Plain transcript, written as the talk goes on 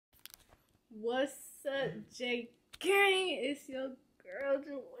What's up, J Gang? It's your girl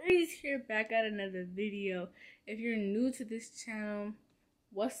Louise here, back at another video. If you're new to this channel,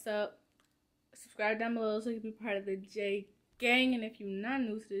 what's up? Subscribe down below so you can be part of the J Gang. And if you're not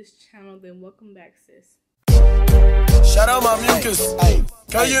new to this channel, then welcome back, sis. Shout out my mucus.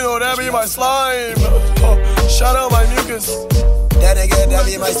 Can you know that be my slime? Shout out my mucus. That nigga, that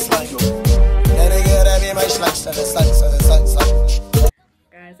be my slime. That nigga, that be my slime.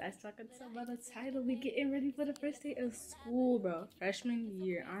 Guys, I suck at some other title. We getting ready for the first day of school, bro. Freshman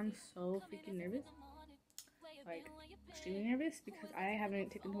year. I'm so freaking nervous. Like, extremely nervous because I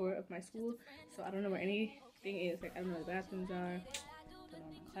haven't taken a tour of my school, so I don't know where anything is. Like, I don't know where the bathrooms are, don't know where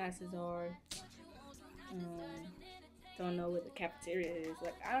my classes are, don't know where the cafeteria is.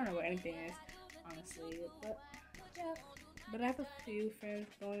 Like, I don't know where anything is, honestly. But yeah, but I have a few friends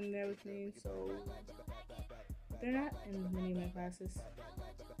going there with me, so they're not in many of my classes.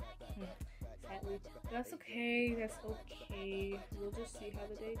 Sadly. That's okay, that's okay. We'll just see how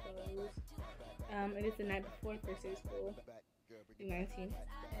the day goes. It is the night before first day of school, the 19th, and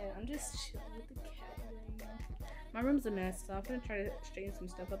I'm just chilling with the cat right now. My room's a mess, so I'm gonna try to straighten some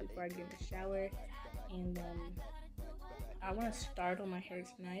stuff up before I get in the shower. And I want to start on my hair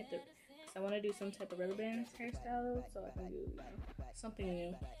tonight because I want to do some type of rubber band hairstyle, so I can do something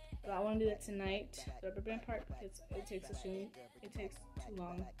new. But I want to do that tonight, the rubber band part, because it takes too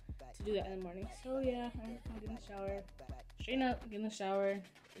long to do that in the morning. So yeah, I'm just gonna get in the shower, straighten up, get in the shower,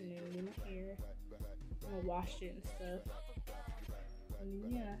 and then do my hair. I'm gonna wash it and stuff. And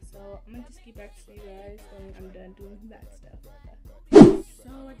yeah, so I'm gonna just get back to you guys when I'm done doing that stuff.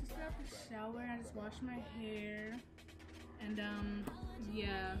 So I just got out the shower, I just washed my hair, and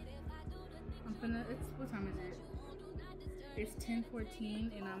yeah, what time is it? It's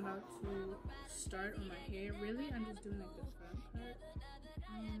 10:14 and I'm about to start on my hair. Really, I'm just doing like the front part,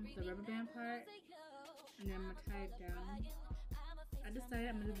 the rubber band part, and then I'm gonna tie it down. I decided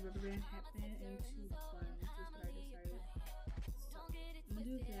I'm gonna do the rubber band hat band in 2 buns. This is what I decided. So I'm gonna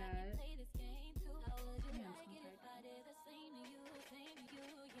do that. Yeah, I'm just gonna tie it down.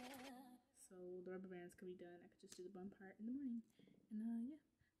 So the rubber bands can be done. I could just do the bun part in the morning. And yeah.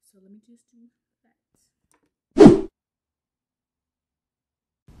 So let me just do that.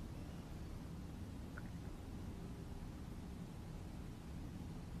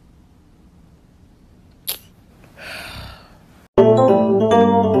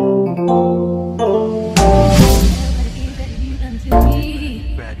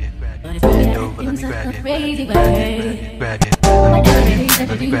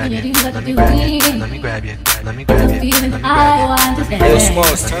 Hey,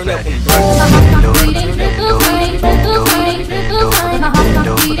 Smalls, turn up and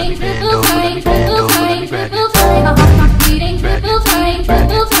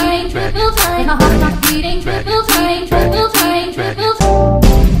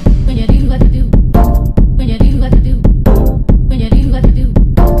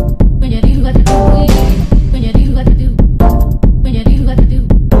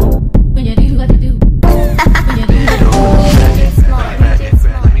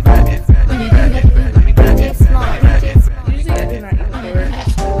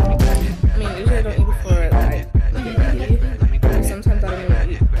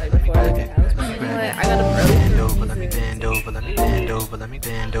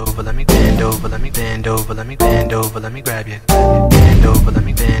let me grab you. Bend over, let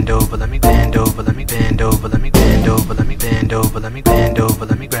me bend over, let me bend over, let me bend over, let me bend over, let me bend over, let me bend over,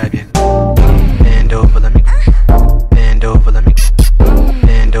 let me grab you. Bend over, let me bend over, let me bend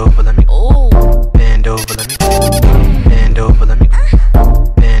over, let me bend over, let me bend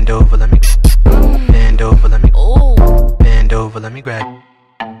over, let me bend over, let me bend over, let me bend over, let me grab.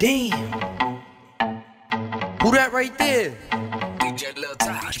 Damn, who that right there?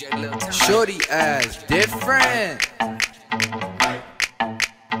 Shorty ass different.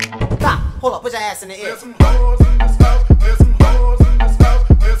 Stop. Hold up, put your ass in the air.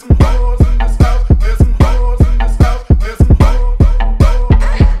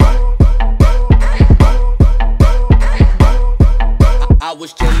 I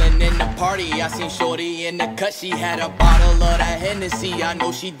was chillin' in the party, I seen Shorty in the cut. She had a bottle of that Hennessy. I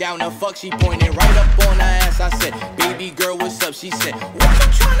know she down to fuck. She pointed right up on her ass. I said, baby girl, what's up? She said, what you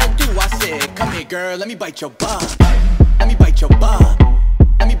tryna do? I said, come here, girl, let me bite your butt. Let me bite your butt.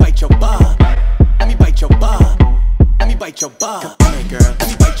 Let me bite your butt. Let me bite your butt. Let me bite your butt. Come here, girl, let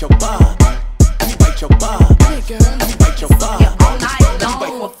me bite your butt. Let me bite your butt. Come here, girl, let me bite your butt. All night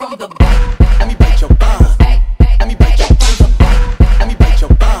long from the back. Let me bite your butt. Let me bite your butt. Let me bite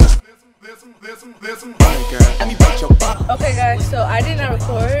your butt. Okay guys, so I did not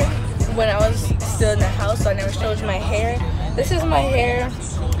record when I was still in the house, so I never showed you my hair. This is my hair.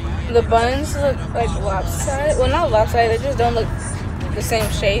 The buns look like lopsided. Well, not lopsided, they just don't look the same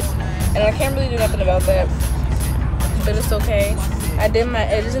shape. And I can't really do nothing about that. But it's okay. I did my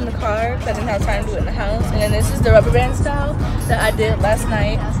edges in the car because I didn't have time to do it in the house. And then this is the rubber band style that I did last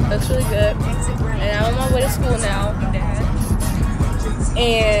night. Looks really good. And I'm on my way to school now with my dad.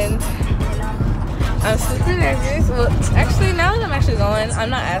 And I'm super nervous. Well, actually, now that I'm actually going, I'm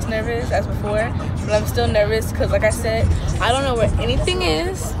not as nervous as before. But I'm still nervous because, like I said, I don't know where anything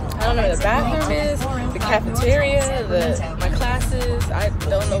is. I don't know where the bathroom is, the cafeteria, my classes. I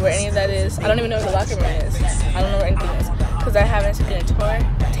don't know where any of that is. I don't even know where the locker room is. I don't know where anything is because I haven't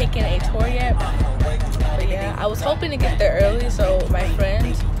taken a tour yet. But yeah, I was hoping to get there early so my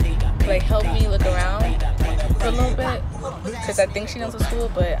friend could like help me look around for a little bit because I think she knows the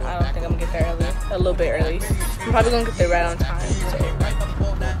school, but I don't think I'm gonna get there early. A little bit early. I'm probably gonna get there right on time. So.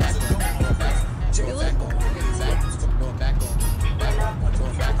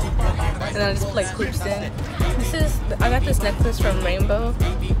 And I just play hoops in. I got this necklace from Rainbow.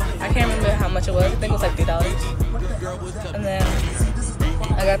 I can't remember how much it was. I think it was like $3. And then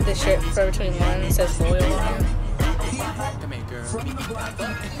I got this shirt from Forever 21. It says Loyal on it.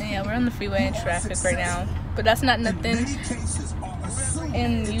 And yeah, we're on the freeway in traffic right now. But that's not nothing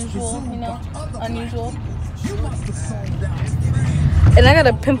unusual, you know, unusual. And I got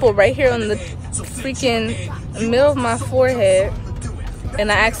a pimple right here on the freaking middle of my forehead. And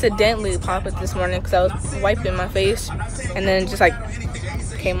I accidentally popped it this morning because I was wiping my face and then it just like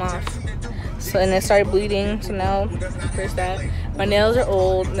came off. So and it started bleeding. So now there's that. My nails are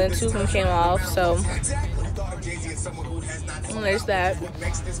old and then 2 of them came off. So there's that.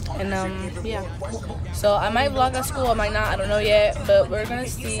 And yeah. So I might vlog at school, I might not, I don't know yet, but we're gonna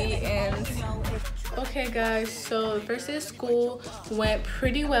see. And okay guys, so the first day of school went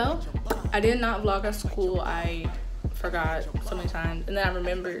pretty well. I did not vlog at school. I forgot so many times, and then I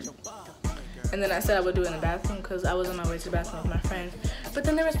remembered, and then I said I would do it in the bathroom because I was on my way to the bathroom with my friend, but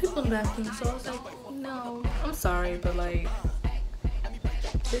then there was people in the bathroom, so I was like, no, I'm sorry, but like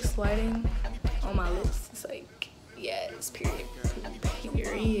this lighting on my lips is like, yes, period.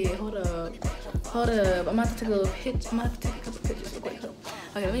 Hold up, I'm about to take a little pitch. I'm about to take a couple pictures real quick.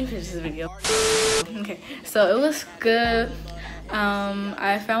 Okay, let me finish this video. Okay, so it was good.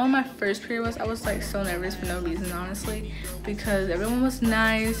 I found when my first period was, I was like so nervous for no reason, honestly, because everyone was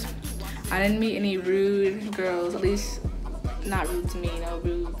nice. I didn't meet any rude girls, at least not rude to me, no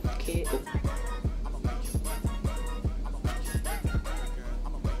rude kid.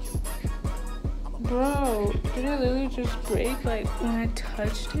 Bro, did it literally just break like when I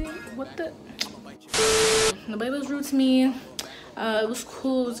touched it? What the? Nobody was rude to me. It was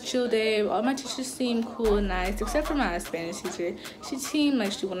cool, it was a chill day. All my teachers seemed cool and nice, except for my Spanish teacher. She seemed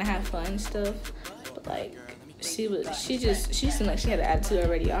like she wanted to have fun and stuff, but like she seemed like she had an attitude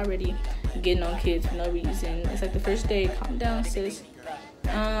already getting on kids for no reason. It's like the first day, calm down, sis.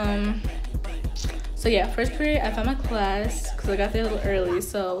 So yeah, first period I found my class because I got there a little early.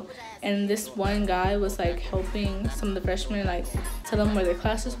 So, and this one guy was like helping some of the freshmen like tell them where their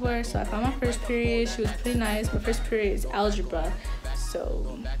classes were. So I found my first period. She was pretty nice. My first period is algebra.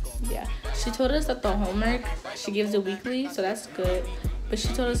 So yeah, she told us that the homework she gives it weekly, so that's good. But she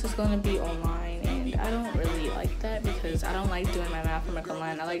told us it's gonna be online, and I don't really like that because I don't like doing my math homework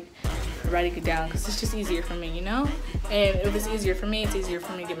online. I like writing it down because it's just easier for me, you know. And if it's easier for me, it's easier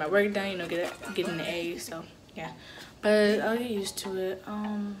for me to get my work done, you know, get an A. So yeah, but I'll get used to it.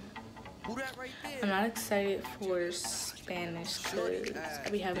 I'm not excited for Spanish because I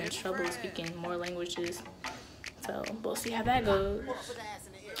be having trouble speaking more languages. So we'll see how that goes.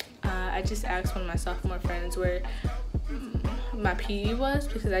 I just asked one of my sophomore friends where my PE was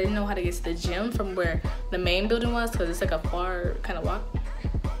because I didn't know how to get to the gym from where the main building was because it's like a far kind of walk.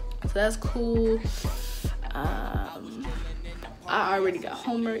 So that's cool. I already got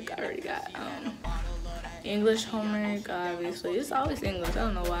homework. I already got English homework, obviously. It's always English. I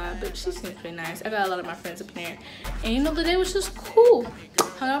don't know why, but she seems pretty nice. I got a lot of my friends up in there. And you know, the day was just cool.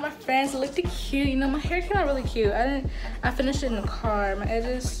 Hung out with my friends. It looked cute. You know, my hair came out really cute. I finished it in the car. My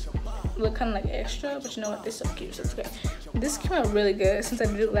edges look kind of like extra, but you know what? They're so cute, so it's okay. This came out really good since I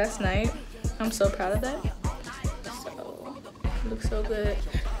did it last night. I'm so proud of that. So, it looks so good.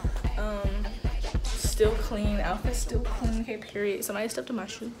 Still clean. Outfit still clean. Okay, period. Somebody stepped on my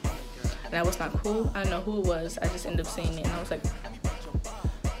shoe. And that was not cool. I don't know who it was. I just ended up seeing it and I was like,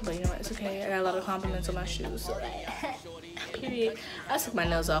 but you know what, it's okay. I got a lot of compliments on my shoes, so period. I took my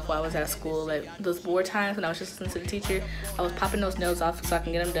nails off while I was at school. Like those board times when I was just listening to the teacher, I was popping those nails off so I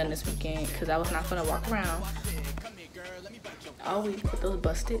can get them done this weekend because I was not gonna walk around always with those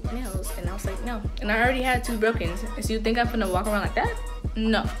busted nails, and I was like, no. And I already had 2 broken, and so you think I'm gonna walk around like that?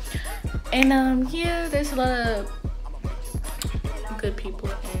 No. And yeah, there's a lot of good people,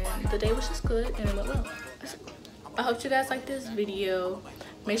 and the day was just good, and it went well. I hope you guys like this video.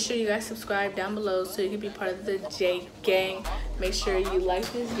 Make sure you guys subscribe down below so you can be part of the J gang. Make sure you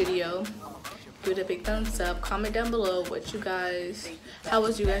like this video, give it a big thumbs up, comment down below how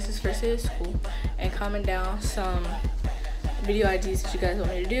was you guys' first day of school, and comment down some video ideas that you guys want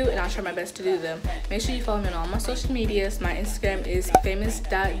me to do, and I'll try my best to do them. Make sure you follow me on all my social medias. My Instagram is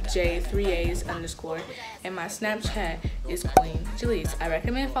famous.j3as_, and my Snapchat is Queen Julius. I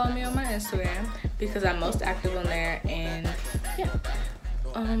recommend following me on my Instagram because I'm most active on there, and yeah.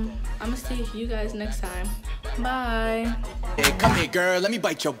 I'm gonna see you guys next time. Bye. Hey, come here, girl, let me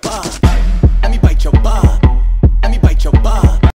bite your butt. Let me bite your butt. Let me bite your butt.